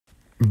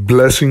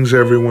Blessings,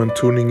 everyone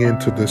tuning in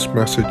to this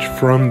message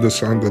from the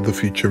Sound of the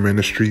Future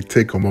Ministry.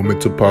 Take a moment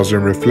to pause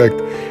and reflect.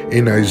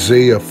 In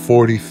Isaiah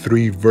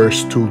 43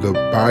 verse 2, the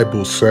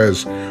Bible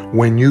says,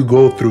 "When you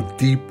go through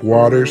deep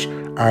waters,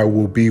 I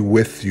will be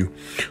with you.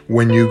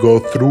 When you go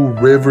through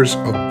rivers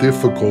of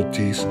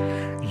difficulties,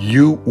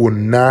 you will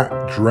not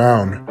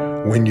drown.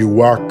 When you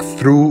walk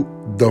through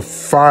the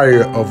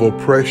fire of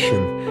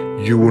oppression,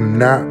 you will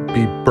not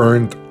be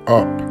burned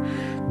up.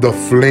 The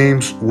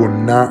flames will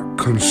not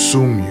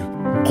consume you."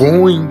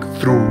 Going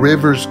through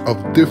rivers of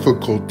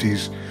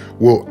difficulties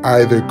will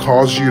either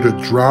cause you to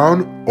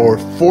drown or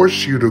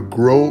force you to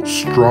grow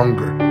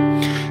stronger.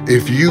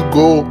 If you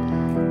go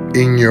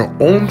in your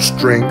own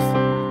strength,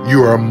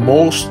 you are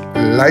most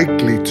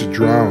likely to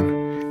drown.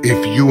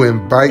 If you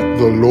invite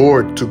the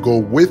Lord to go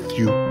with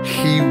you,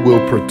 He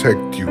will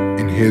protect you.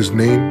 In His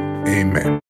name, amen.